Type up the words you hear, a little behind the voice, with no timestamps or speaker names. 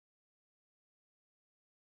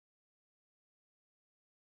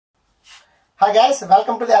Hi guys,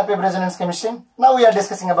 welcome to the RP Resonance Chemistry. Now we are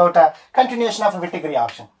discussing about continuation of a Wittig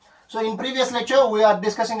reaction. So in previous lecture we are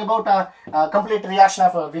discussing about complete reaction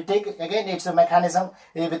of Wittig. Again it's a mechanism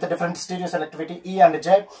with a different stereoselectivity E and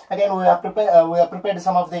Z. Again we have prepared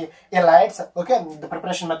some of the halides. Okay, the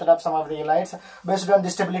preparation method of some of the halides based on the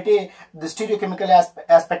stability, the stereochemical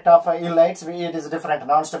aspect of halides. It is different.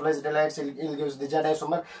 Non-stabilized halides will give the Z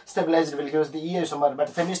isomer, stabilized will give the E isomer, but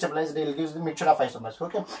semi-stabilized will give the mixture of isomers.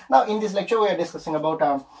 Okay. Now in this lecture we are discussing about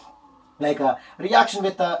reaction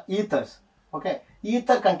with ethers. Okay,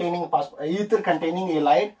 ether containing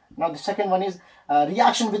halide. Now the second one is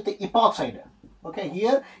reaction with the epoxide. Okay,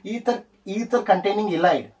 here ether containing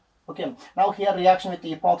halide. Okay, now here reaction with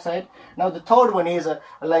the epoxide. Now the third one is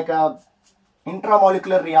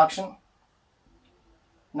intramolecular reaction.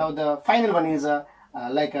 Now the final one is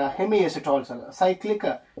hemiacetols, cyclic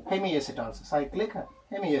hemiacetols.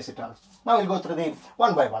 Now we'll go through the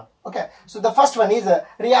one by one. Okay, so the first one is a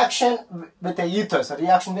reaction with the ethers,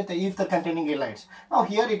 reaction with the ether containing halides. Now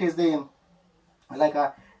here it is the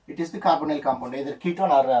it is the carbonyl compound, either ketone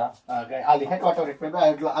or aldehyde, whatever it may be.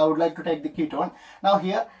 I would like to take the ketone. Now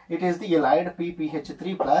here it is the halide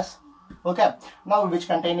PPH3 plus. Okay, now which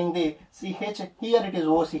containing the CH. Here it is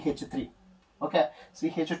OCH3. Okay,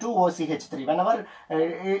 CH2OCH3. Whenever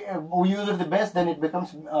we use the base, then it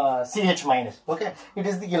becomes CH minus. Okay, it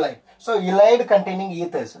is the halide. So halide containing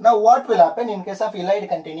ethers. Now what will happen in case of halide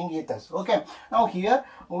containing ethers? Okay, now here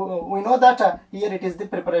we know that here it is the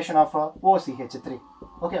preparation of OCH3.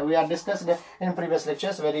 Okay, we are discussed in previous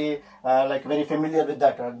lectures. Very familiar with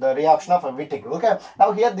that the reaction of Wittig. Okay,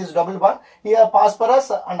 now here this double bond, here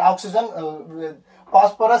phosphorus and oxygen.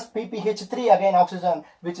 Phosphorus PPH3, again oxygen,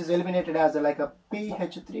 which is eliminated as a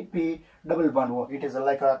PH3P double bond O. It is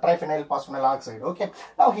like a triphenyl phosphonyl oxide. Okay,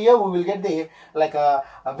 now here we will get the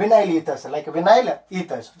vinyl ethers,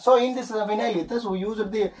 So in this vinyl ethers we use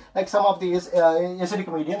the some of the acidic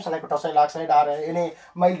mediums like tosyl oxide or any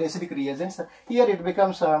mild acidic reagents. Here it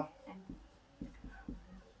becomes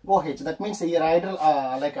OH. That means here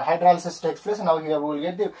hydrolysis takes place. Now here we will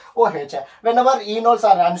get the OH. Whenever enols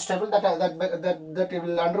are unstable, that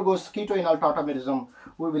will undergo ketoenol tautomerism,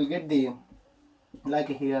 we will get the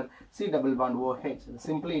here C double bond OH.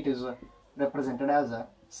 Simply it is represented as a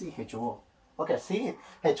CHO. Okay,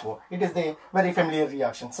 CHO. It is the very familiar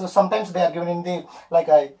reaction. So sometimes they are given in the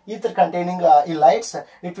ether containing halides.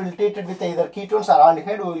 It will treat it with either ketones or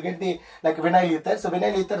aldehyde. We will get the vinyl ethers. So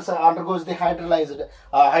vinyl ethers undergoes the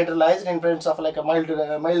hydrolyzed in presence of mild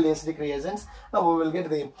acidic reagents. Now we will get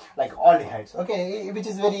the aldehydes. Okay, which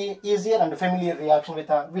is very easier and familiar reaction with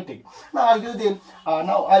Wittig. Now I'll give the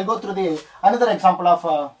I'll go through the another example of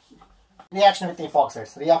reaction with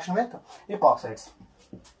epoxides.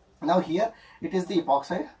 Now here it is the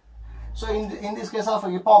epoxide. So in this case of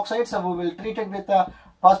epoxides, we will treat it with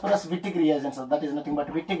phosphorus Wittig reagents. So that is nothing but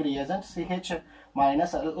Wittig reagents, CH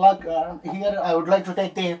minus. Here I would like to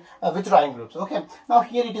take the withdrawing groups. Okay. Now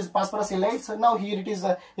here it is phosphorus halides. So now here it is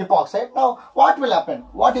epoxide. Now what will happen?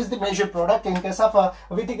 What is the measured product in case of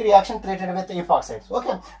Wittig reaction treated with epoxides?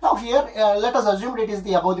 Okay. Now here let us assume it is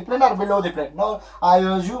the above the plane or below the plane. Now I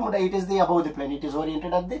assume that it is the above the plane. It is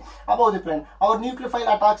oriented at the above the plane. Our nucleophile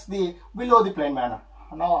attacks the below the plane manner.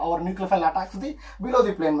 Now our nucleophile attacks the below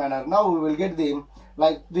the plane manner. Now we will get the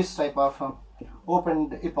this type of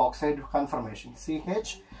opened epoxide conformation,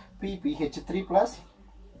 CH-PPH3 plus.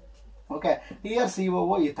 Okay, here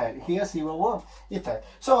COO ethyl, here COO ethyl.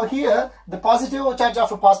 So here the positive charge of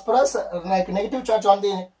phosphorus negative charge on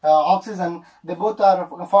the oxygen, they both are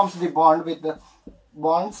forms the bond with the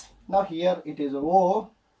bonds. Now here it is O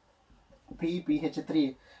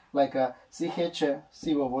PPH3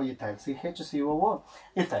 CHCOO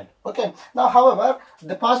ethyl. Okay, now however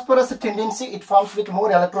the phosphorus tendency, it forms with more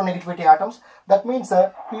electronegativity atoms. That means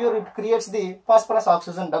here it creates the phosphorus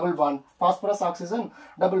oxygen double bonds.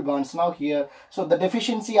 Now here, so the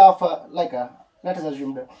deficiency of let us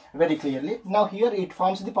assume that very clearly. Now here it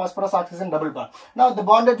forms the phosphorus oxygen double bond. Now the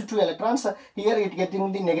bonded two electrons, here it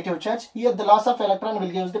getting the negative charge. Here the loss of electron will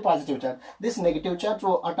give the positive charge. This negative charge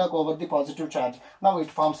will attack over the positive charge. Now it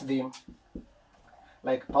forms the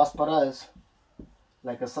phosphorus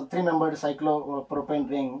a three-membered cyclopropane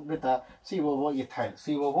ring with a COO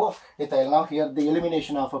ethyl. Now here the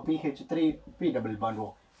elimination of a PH3P double bond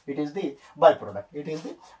O. It is the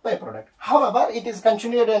byproduct. However, it is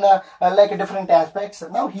continued in different aspects.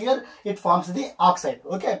 Now here it forms the oxide.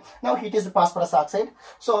 Okay. Now it is the phosphorus oxide.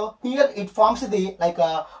 So here it forms the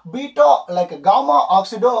gamma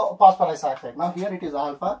oxido phosphorus oxide. Now here it is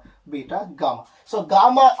alpha, beta, gamma. So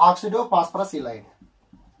gamma oxido phosphorus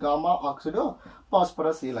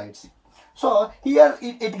halides. So here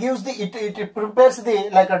it gives the it prepares the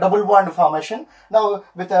like a double bond formation now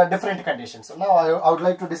with different conditions. So now I would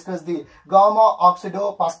like to discuss the gamma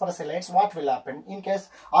oxidophosphorus halides. What will happen in case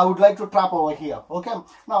I would like to trap over here? Okay,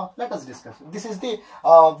 now let us discuss. This is the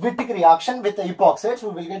Wittig reaction with the epoxides. We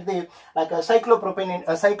will get the like a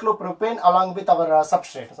cyclopropane along with our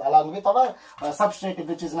substrate,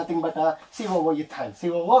 which is nothing but COO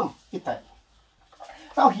ethyl.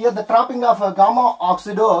 Now here the trapping of gamma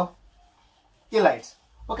oxido halides.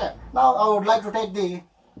 Okay, now I would like to take the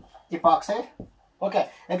epoxide. Okay,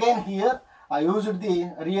 again here I used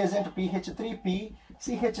the reagent PH3P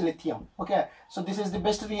CH lithium. Okay, so this is the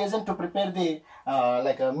best reagent to prepare the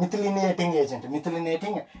like a methylating agent.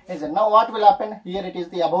 Now what will happen? Here it is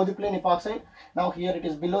the above the plane epoxide. Now here it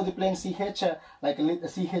is below the plane CH like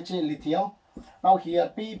CH lithium. Now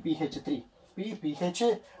here PPH3.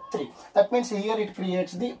 That means here it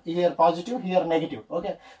creates the here positive, here negative.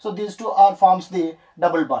 Okay, so these two are forms the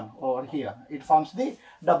double bond over here. It forms the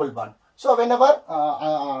double bond. So whenever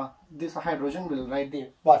this hydrogen will write the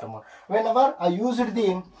bottom one. Whenever I used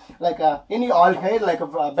the like any aldehyde like a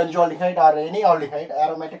benzoaldehyde or any aldehyde,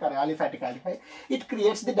 aromatic or aliphatic aldehyde, it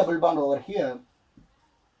creates the double bond over here.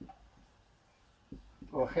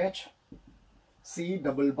 OH C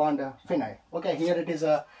double bond phenyl. Okay, here it is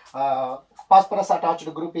a phosphorus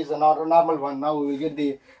attached group is a normal one. Now we will get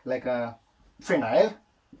the like a phenyl.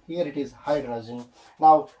 Here it is hydrogen.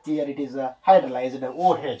 Now here it is hydrolyzed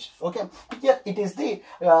OH. Okay, here it is the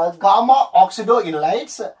gamma oxido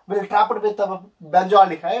halides will trapped with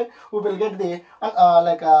benzoaldehyde. We will get the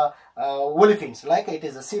like olefins. Like it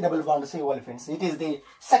is a C double bond C olefins. It is the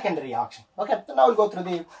second reaction. Okay, so now we'll go through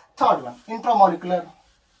the third one. Intramolecular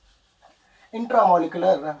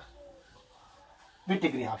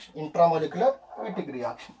Wittig reaction.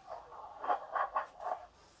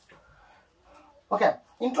 Okay,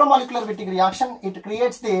 intramolecular Wittig reaction, it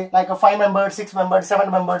creates the like a 5-membered, 6-membered,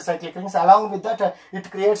 7-membered cyclic rings. Along with that,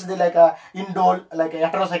 it creates the like a indole, like a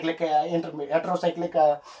heterocyclic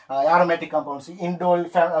aromatic compounds, indole,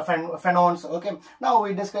 phenones. Okay, now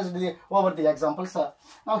we discussed over the examples.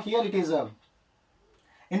 Now here it is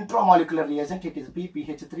intramolecular reagent. It is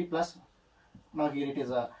PPH3 plus. Now here it is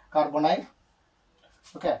a carbonyl.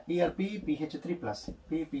 Okay, here PPH3 plus.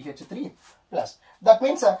 That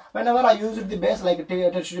means whenever I use the base like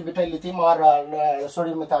tertiary butyl lithium or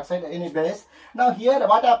sodium methoxide, any base. Now here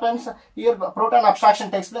what happens? Here proton abstraction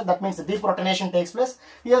takes place. That means deprotonation takes place.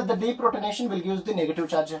 Here the deprotonation will give the negative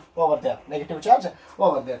charge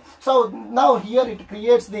over there. So now here it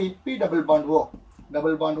creates the P double bond O.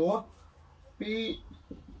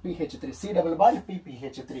 PH3 C double bond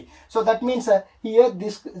PPH3. So that means here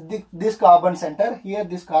this carbon center, here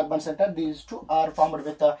this carbon center, these two are formed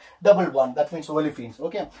with a double bond. That means olefins.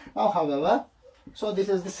 Okay. Now, however, so this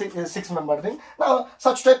is the 6-member ring. Now,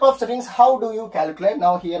 such type of rings, how do you calculate?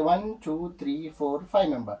 Now here 1, 2, 3, 4,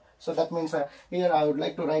 5-member. So that means here I would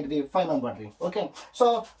like to write the 5-member ring. Okay.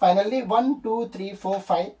 So finally 1, 2, 3, 4,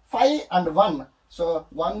 5, 5 and 1. So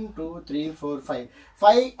 1, 2, 3, 4, 5.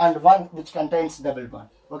 5 and 1 which contains double bond.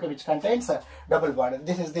 Okay, which contains a double bond.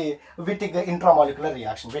 This is the Wittig intramolecular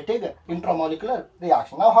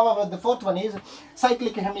reaction. Now, however, the fourth one is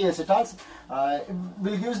cyclic hemiacetals.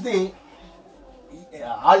 Will use the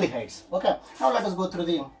aldehydes. Okay. Now let us go through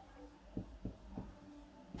the.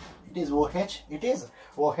 It is OH.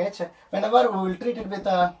 Whenever we will treat it with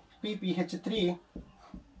a PPH3,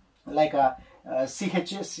 like a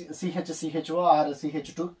CHCHO or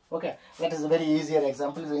CH2. Okay, that is a very easier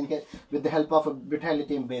example with the help of butyl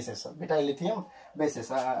lithium bases. So butyl lithium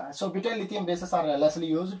bases are lessly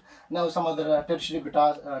used. Now some other potassium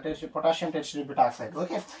tertiary butoxide.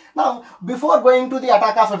 Okay, now before going to the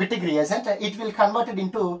attack of a Wittig reagent, it will convert it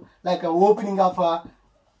into like a opening of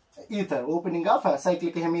ether,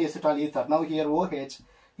 cyclic hemiacetal ether. Now here OH.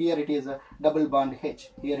 Here it is a double bond H.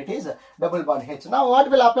 Now what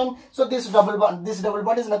will happen? So this double bond is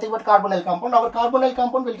nothing but carbonyl compound. Our carbonyl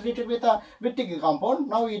compound will treat it with a Wittig compound.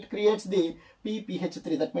 Now it creates the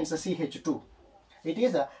PPH3. That means a CH2. It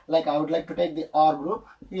is like I would like to take the R group.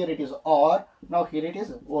 Here it is R. Now here it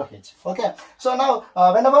is OH. Okay. So now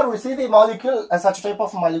whenever we see the molecule, such type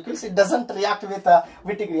of molecules, it doesn't react with a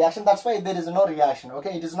Wittig reaction. That's why there is no reaction.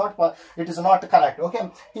 Okay. It is not correct.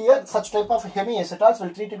 Okay. Here such type of hemiacetals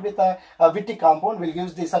will treat it with a Wittig compound. Will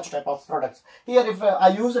use the such type of products. Here if I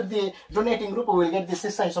use the donating group, we will get the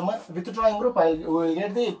cis isomer. Withdrawing group, we will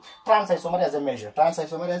get the trans isomer as a measure.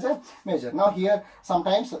 Now here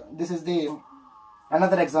sometimes this is the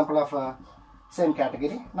another example of same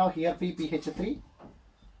category. Now here PPH3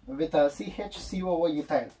 with a CHCOO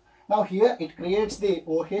ethyl. Now here it creates the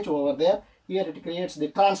OH over there. here it creates the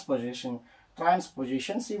transposition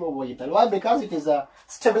COO-ethyl. Why? Because it is a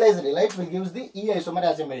stabilized halide, will gives the E isomer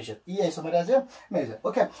as a measure.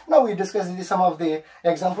 Okay, now we discuss some of the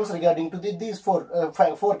examples regarding to these four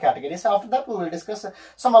categories. After that we will discuss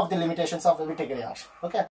some of the limitations of the Wittig reaction.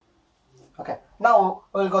 Okay, now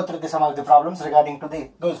we will go through some of the problems regarding to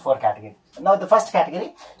those four categories. Now the first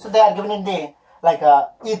category, so they are given in the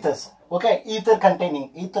ethers. Okay, ether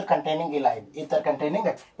containing halide.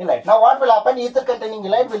 Now what will happen? Ether containing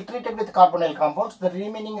halide will treat it with carbonyl compounds. The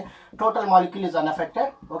remaining total molecule is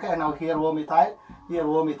unaffected. Okay, now here O-methyl,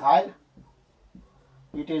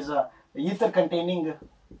 it is ether containing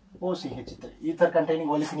OCH3, ether containing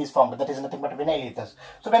olefin is formed. That is nothing but vinyl ethers.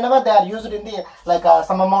 So whenever they are used in the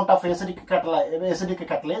some amount of acidic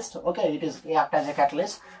catalyst, okay, it is act as a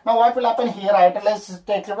catalyst. Now what will happen here? Hydrolysis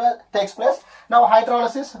takes place. Now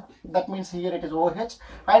hydrolysis, that means here it is OH.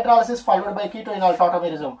 Hydrolysis followed by ketoenol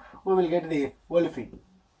tautomerism. We will get the olefin.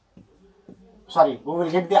 Sorry, we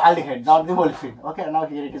will get the aldehyde, not the olefin. Okay, now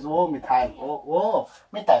here it is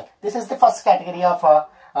O-methyl. This is the first category of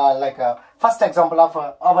first example of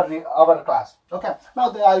our class. Okay,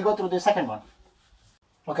 now I'll go through the second one.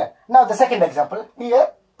 Okay, now the second example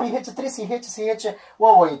here, PH3CH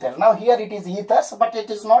Now here it is ethers, but it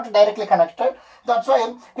is not directly connected. That's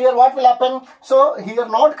why here what will happen? So here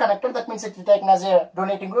not connected, that means it is taken as a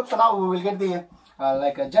donating group. So now we will get the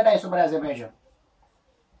Z isomer as a measure.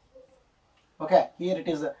 Okay, here it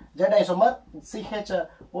is Z isomer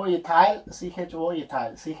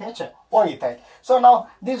CHO-ethyl. So now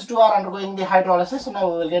these two are undergoing the hydrolysis. So now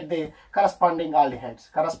we will get the corresponding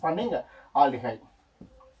aldehydes.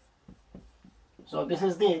 So this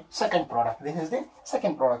is the second product.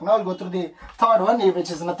 Now we'll go through the third one, which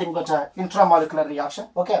is nothing but intramolecular reaction.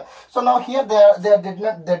 Okay, so now here they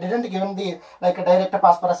didn't given the a direct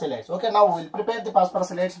phosphorus halides. Okay, now we'll prepare the phosphorus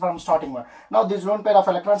halides from starting one. Now this lone pair of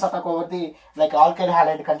electrons attack over the alkyl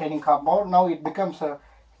halide containing compound. Now it becomes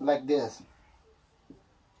like this.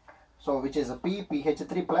 So which is a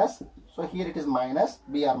PH3 plus. So here it is minus,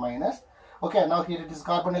 Br minus. Okay, now here it is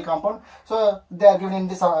carbonyl compound. So they are given in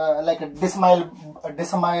this a decimyl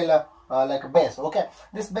base. Okay,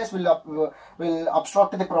 this base will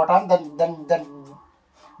obstruct the proton.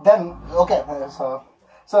 Then okay.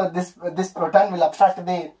 So this proton will obstruct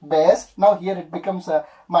the base. Now here it becomes a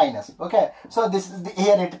minus. Okay, so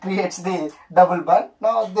here it creates the double bond.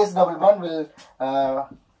 Now this double bond will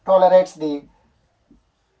tolerates the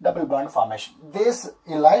double bond formation. This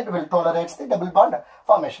halide will tolerate the double bond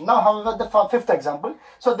formation. Now, however, the fifth example.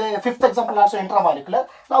 So the fifth example also intramolecular.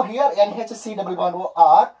 Now here NHC double bond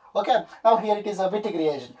R. Okay. Now here it is a Wittig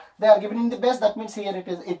reagent. They are given in the base. That means here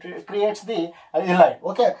it creates the halide.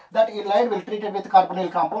 Okay. That halide will treat it with carbonyl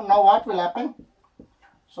compound. Now what will happen?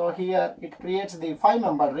 So here it creates the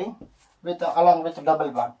 5-member ring along with double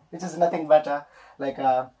bond, which is nothing but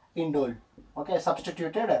indole. Okay,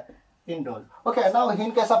 substituted indole. Okay, now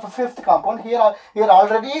in case of a fifth compound, here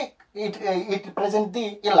already it presents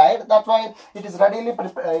the halide. That's why it is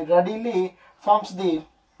readily forms the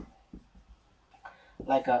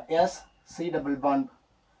S C double bond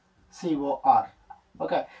COR.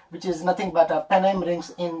 Okay, which is nothing but penime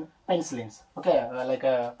rings in penicillins. Okay,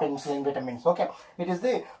 penicillin vitamins. Okay, it is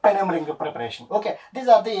the penime ring preparation. Okay, these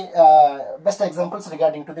are the best examples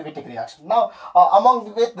regarding to the Wittig reaction. Now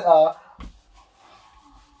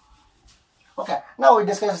okay, now we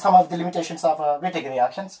discuss some of the limitations of Wittig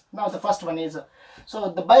reactions. Now the first one is, so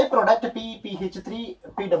the byproduct PH3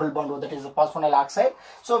 P double bond O, that is a phosphonyl oxide.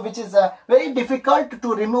 So which is very difficult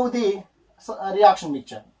to remove the reaction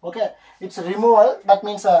mixture. Okay, its removal, that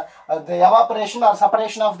means the evaporation or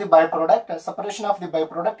separation of the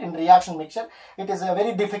byproduct in reaction mixture, it is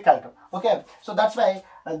very difficult. Okay, so that's why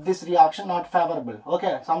this reaction not favorable.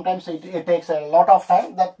 Okay, sometimes it takes a lot of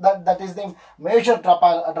time. That is the major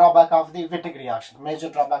drawback of the Wittig reaction.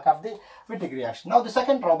 Now the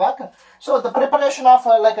second drawback, so the preparation of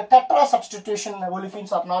a tetra substitution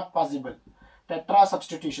olefins are not possible. Tetra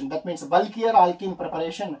substitution, that means bulkier alkene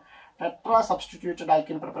preparation. Tetra substituted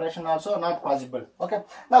alkene preparation also not possible. Okay.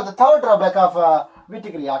 Now the third drawback of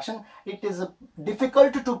Wittig reaction, it is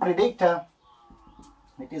difficult to predict.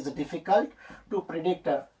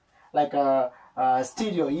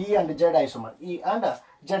 Stereo E and Z isomer.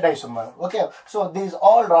 Okay. So these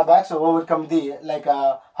all drawbacks overcome the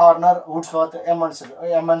Horner, Woodsworth, Emmons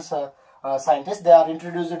scientists. They are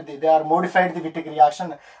modified the Wittig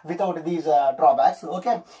reaction without these drawbacks.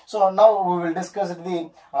 Okay, so now we will discuss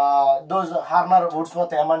those Horner,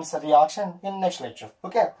 Woodsworth, Emmons reaction in next lecture.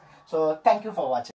 Okay, so thank you for watching.